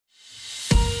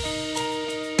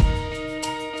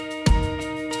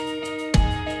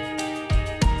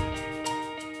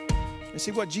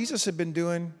see, what Jesus had been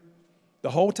doing the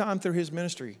whole time through his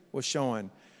ministry was showing,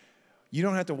 you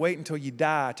don't have to wait until you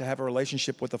die to have a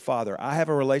relationship with the Father. I have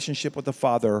a relationship with the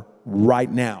Father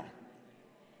right now.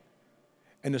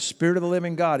 And the Spirit of the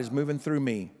living God is moving through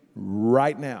me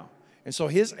right now. And so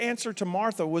his answer to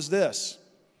Martha was this.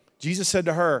 Jesus said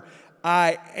to her,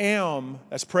 I am,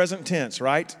 that's present tense,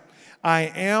 right?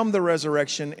 I am the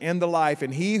resurrection and the life,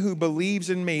 and he who believes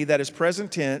in me, that is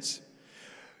present tense,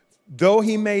 though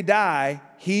he may die,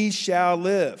 he shall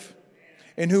live.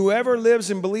 And whoever lives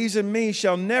and believes in me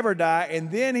shall never die. And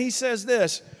then he says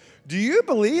this, do you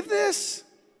believe this?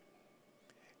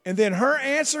 And then her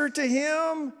answer to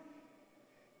him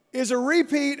is a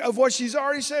repeat of what she's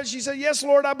already said. She said, yes,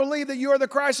 Lord, I believe that you are the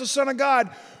Christ, the Son of God,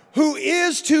 who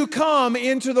is to come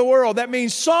into the world. That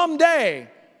means someday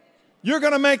you're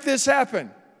going to make this happen.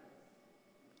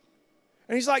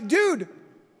 And he's like, dude,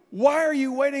 why are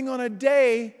you waiting on a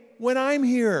day when I'm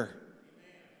here?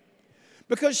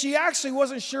 Because she actually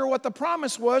wasn't sure what the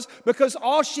promise was, because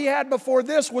all she had before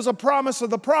this was a promise of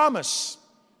the promise.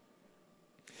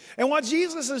 And what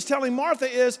Jesus is telling Martha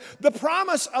is the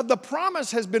promise of the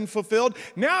promise has been fulfilled.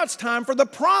 Now it's time for the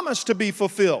promise to be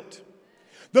fulfilled.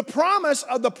 The promise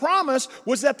of the promise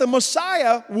was that the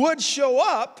Messiah would show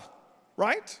up,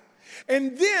 right?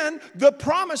 And then the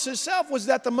promise itself was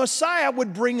that the Messiah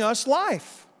would bring us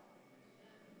life.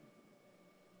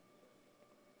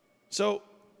 So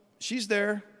she's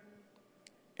there,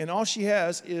 and all she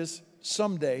has is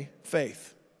someday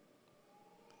faith.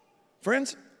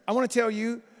 Friends, I want to tell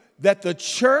you that the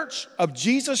church of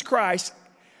Jesus Christ,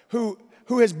 who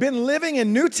has been living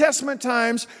in New Testament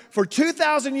times for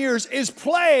 2,000 years, is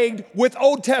plagued with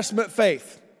Old Testament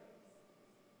faith.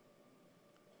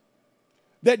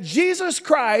 That Jesus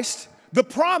Christ, the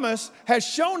promise, has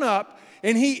shown up,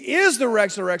 and he is the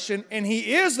resurrection, and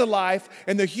he is the life,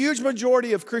 and the huge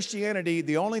majority of Christianity,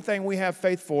 the only thing we have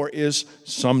faith for is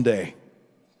someday.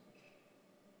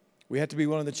 We have to be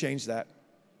willing to change that.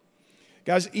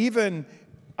 Guys,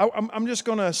 I'm just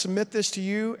going to submit this to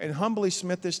you and humbly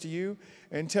submit this to you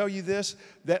and tell you this,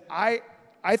 that I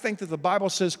think that the Bible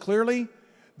says clearly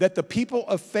that the people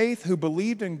of faith who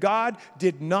believed in God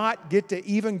did not get to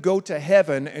even go to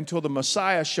heaven until the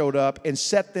Messiah showed up and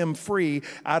set them free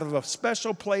out of a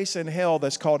special place in hell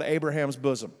that's called Abraham's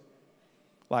bosom.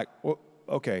 Like,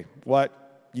 okay,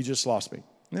 what? You just lost me.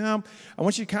 Now, I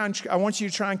want you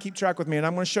to try and keep track with me, and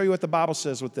I'm going to show you what the Bible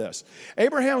says with this.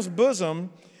 Abraham's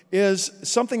bosom is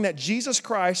something that Jesus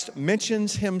Christ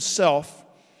mentions himself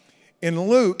in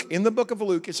Luke, in the book of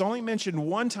Luke. It's only mentioned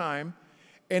one time.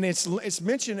 And it's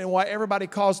mentioned in what everybody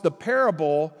calls the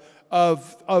parable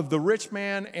of the rich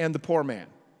man and the poor man,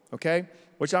 okay?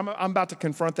 Which I'm about to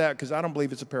confront that because I don't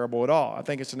believe it's a parable at all. I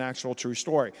think it's an actual true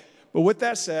story. But with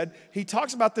that said, he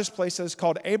talks about this place that is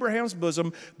called Abraham's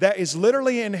bosom that is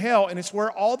literally in hell, and it's where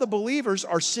all the believers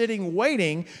are sitting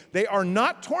waiting. They are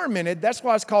not tormented. That's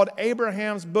why it's called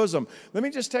Abraham's bosom. Let me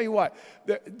just tell you what.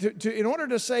 In order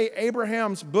to say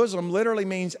Abraham's bosom literally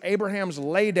means Abraham's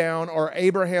lay down or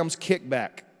Abraham's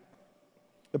kickback.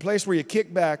 The place where you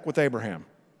kick back with Abraham.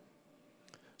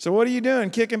 So what are you doing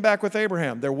kicking back with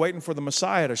Abraham? They're waiting for the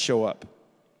Messiah to show up.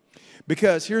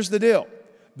 Because here's the deal.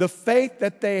 The faith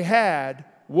that they had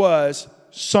was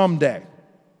someday.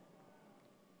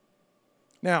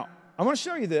 Now, I'm going to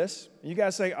show you this. You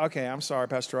guys say, okay, I'm sorry,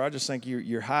 Pastor, I just think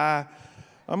you're high.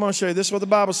 I'm going to show you this is what the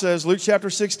Bible says, Luke chapter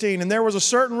 16. And there was a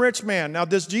certain rich man. Now,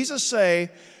 does Jesus say,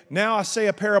 now I say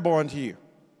a parable unto you?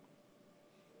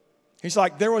 He's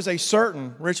like, there was a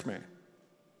certain rich man,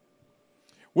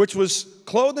 which was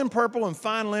clothed in purple and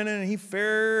fine linen, and he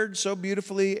fared so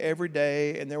beautifully every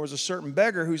day. And there was a certain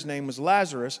beggar whose name was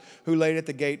Lazarus, who laid at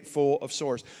the gate full of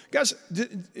sores. Guys,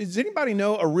 does anybody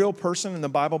know a real person in the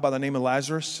Bible by the name of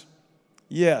Lazarus?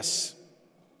 Yes.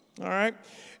 All right.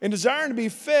 And desiring to be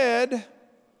fed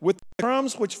with the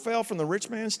crumbs which fell from the rich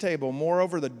man's table,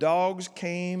 moreover, the dogs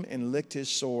came and licked his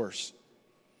sores.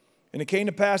 And it came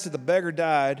to pass that the beggar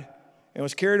died and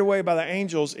was carried away by the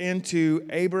angels into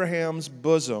Abraham's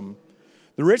bosom.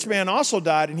 The rich man also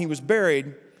died, and he was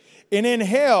buried. And in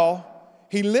hell,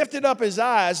 he lifted up his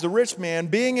eyes, the rich man,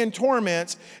 being in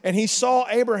torments, and he saw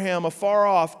Abraham afar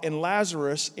off and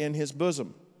Lazarus in his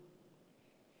bosom.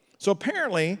 So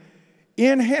apparently,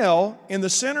 in hell, in the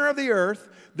center of the earth,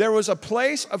 there was a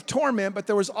place of torment, but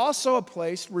there was also a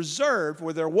place reserved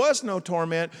where there was no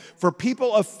torment for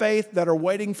people of faith that are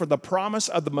waiting for the promise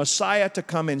of the Messiah to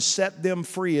come and set them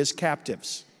free as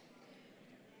captives.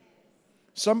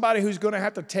 Somebody who's going to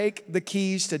have to take the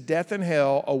keys to death and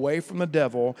hell away from the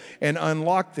devil and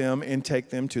unlock them and take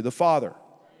them to the Father.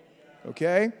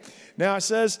 Okay? Now it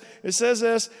says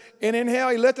this, and in hell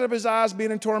he lifted up his eyes,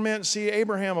 being in torment, and see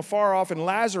Abraham afar off and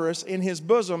Lazarus in his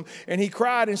bosom. And he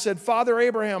cried and said, Father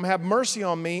Abraham, have mercy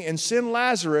on me, and send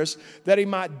Lazarus that he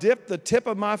might dip the tip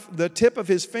of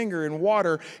his finger in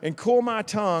water and cool my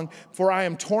tongue, for I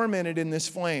am tormented in this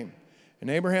flame. And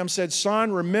Abraham said,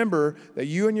 Son, remember that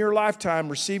you in your lifetime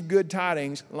received good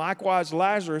tidings, likewise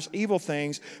Lazarus evil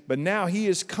things, but now he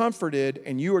is comforted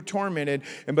and you are tormented.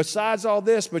 And besides all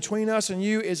this, between us and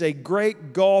you is a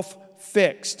great gulf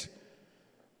fixed.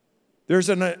 There's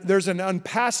an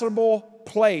unpassable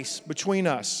place between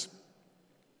us.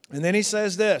 And then he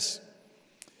says this.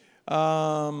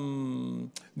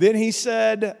 Then he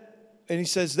said... And he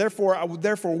says,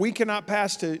 therefore, we cannot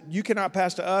pass to, you cannot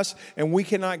pass to us, and we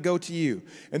cannot go to you.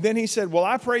 And then he said, well,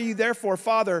 I pray you, therefore,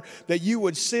 Father, that you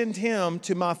would send him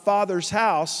to my father's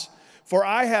house, for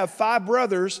I have 5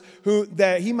 brothers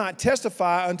that he might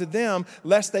testify unto them,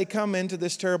 lest they come into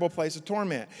this terrible place of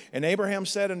torment. And Abraham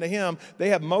said unto him, they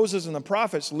have Moses and the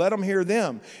prophets, let them hear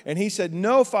them. And he said,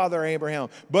 no, Father Abraham,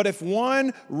 but if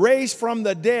one raised from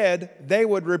the dead, they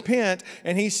would repent.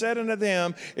 And he said unto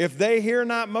them, if they hear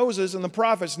not Moses and the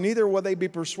prophets, neither will they be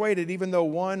persuaded, even though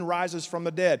one rises from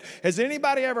the dead. Has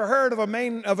anybody ever heard of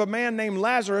a man named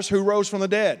Lazarus who rose from the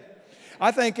dead? I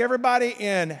think everybody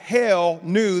in hell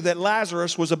knew that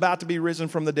Lazarus was about to be risen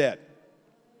from the dead.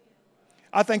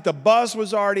 I think the buzz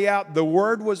was already out, the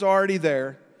word was already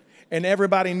there, and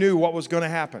everybody knew what was going to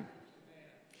happen.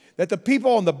 That the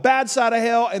people on the bad side of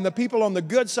hell and the people on the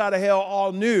good side of hell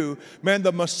all knew, man,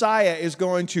 the Messiah is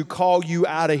going to call you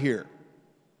out of here.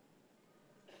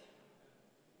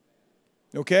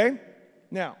 Okay?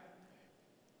 Now,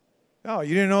 oh,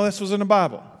 you didn't know this was in the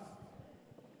Bible.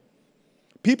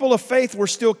 People of faith were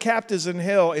still captives in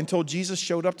hell until Jesus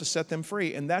showed up to set them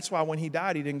free. And that's why when he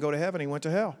died, he didn't go to heaven, he went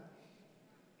to hell.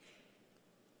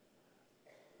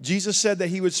 Jesus said that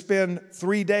he would spend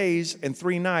 3 days and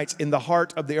 3 nights in the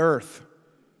heart of the earth.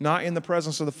 Not in the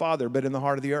presence of the Father, but in the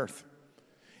heart of the earth.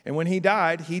 And when he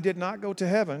died, he did not go to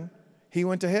heaven, he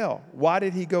went to hell. Why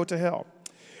did he go to hell?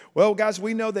 Well, guys,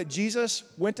 we know that Jesus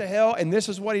went to hell, and this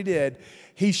is what he did.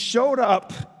 He showed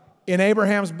up in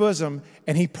Abraham's bosom,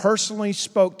 and he personally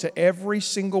spoke to every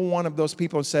single one of those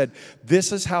people and said,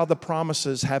 this is how the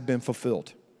promises have been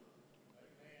fulfilled.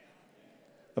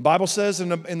 The Bible says in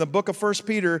the book of 1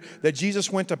 Peter that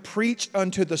Jesus went to preach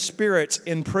unto the spirits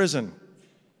in prison.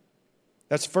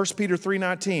 That's 1 Peter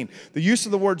 3:19. The use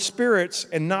of the word spirits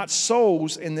and not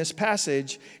souls in this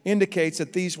passage indicates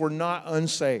that these were not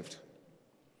unsaved.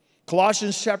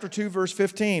 Colossians chapter 2 verse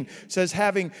 15 says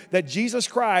that Jesus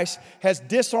Christ has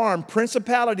disarmed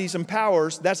principalities and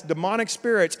powers, that's demonic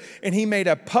spirits, and he made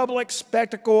a public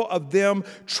spectacle of them,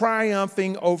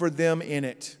 triumphing over them in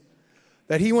it.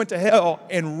 That he went to hell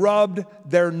and rubbed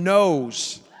their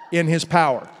nose in his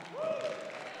power.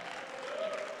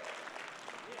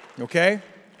 Okay?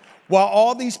 While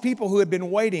all these people who had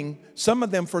been waiting, some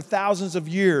of them for thousands of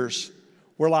years,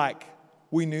 were like,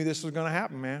 we knew this was going to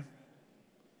happen, man.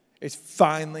 It's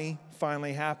finally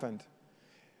happened.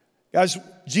 Guys,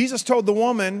 Jesus told the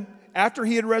woman, after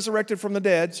he had resurrected from the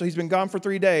dead, so he's been gone for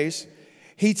 3 days,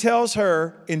 he tells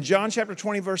her in John chapter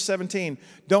 20, verse 17,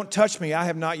 don't touch me, I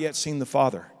have not yet seen the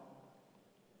Father.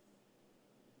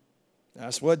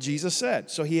 That's what Jesus said.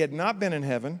 So he had not been in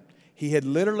heaven. He had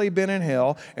literally been in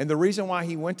hell. And the reason why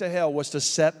he went to hell was to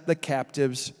set the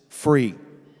captives free.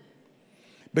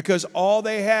 Because all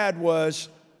they had was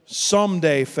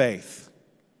someday faith.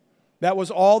 That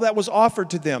was all that was offered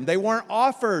to them. They weren't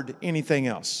offered anything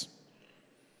else.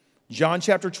 John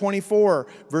chapter 24,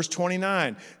 verse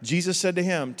 29, Jesus said to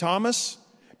him, Thomas,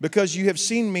 because you have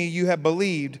seen me, you have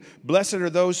believed. Blessed are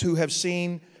those who have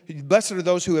seen, blessed are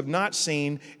those who have not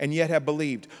seen and yet have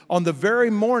believed. On the very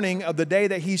morning of the day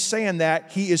that he's saying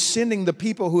that, he is sending the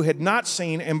people who had not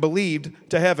seen and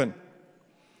believed to heaven.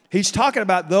 He's talking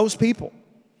about those people.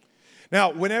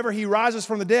 Now, whenever he rises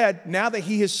from the dead, now that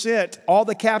he has sent all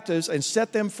the captives and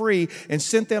set them free and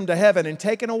sent them to heaven and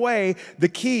taken away the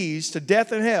keys to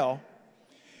death and hell,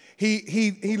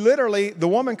 he literally, the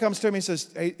woman comes to him and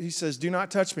he says, do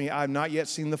not touch me, I have not yet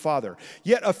seen the Father.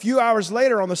 Yet a few hours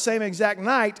later on the same exact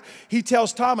night, he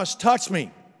tells Thomas, touch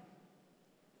me.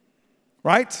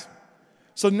 Right?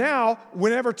 So now,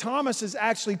 whenever Thomas is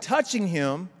actually touching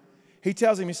him, he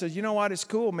tells him, he says, you know what, it's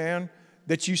cool, man,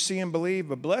 that you see and believe,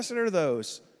 but blessed are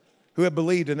those who have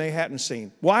believed and they hadn't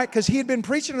seen. Why? Because he had been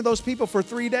preaching to those people for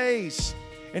 3 days,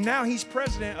 and now he's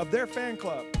president of their fan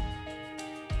club.